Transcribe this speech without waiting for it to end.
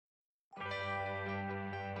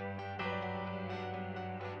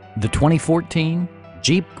the 2014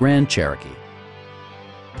 Jeep Grand Cherokee.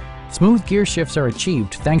 Smooth gear shifts are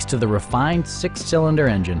achieved thanks to the refined 6-cylinder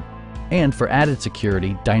engine. And for added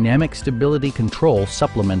security, dynamic stability control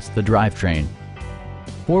supplements the drivetrain.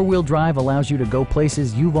 Four-wheel drive allows you to go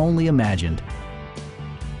places you've only imagined.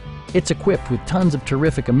 It's equipped with tons of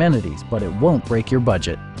terrific amenities, but it won't break your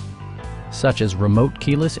budget, such as remote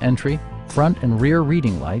keyless entry, front and rear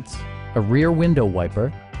reading lights, a rear window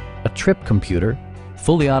wiper, a trip computer,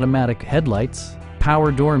 fully automatic headlights,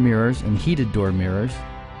 power door mirrors and heated door mirrors,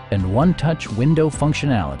 and one-touch window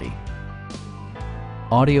functionality.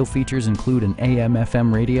 Audio features include an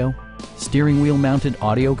AM/FM radio, steering wheel mounted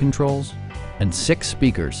audio controls, and 6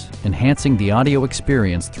 speakers, enhancing the audio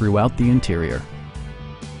experience throughout the interior.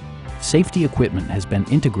 Safety equipment has been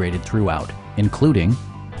integrated throughout, including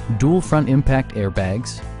dual front impact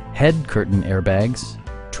airbags, head curtain airbags,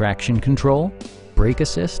 traction control, brake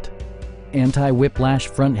assist, anti-whiplash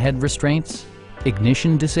front head restraints,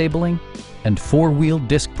 ignition disabling, and 4-wheel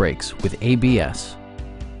disc brakes with ABS.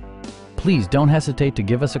 Please don't hesitate to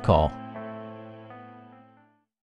give us a call.